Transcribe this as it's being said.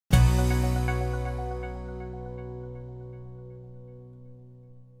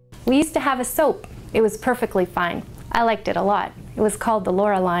We used to have a soap. It was perfectly fine. I liked it a lot. It was called the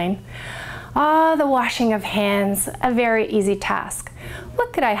Laura line. Ah, the washing of hands, a very easy task.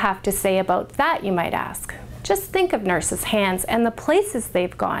 What could I have to say about that, you might ask? Just think of nurses' hands and the places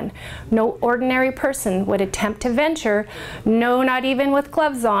they've gone. No ordinary person would attempt to venture. No, not even with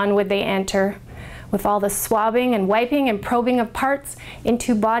gloves on would they enter. With all the swabbing and wiping and probing of parts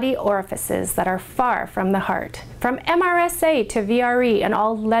into body orifices that are far from the heart. From MRSA to VRE and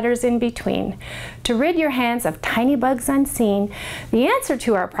all letters in between. To rid your hands of tiny bugs unseen, the answer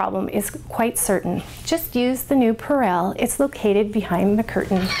to our problem is quite certain. Just use the new Purell. It's located behind the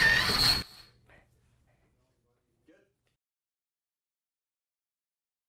curtain.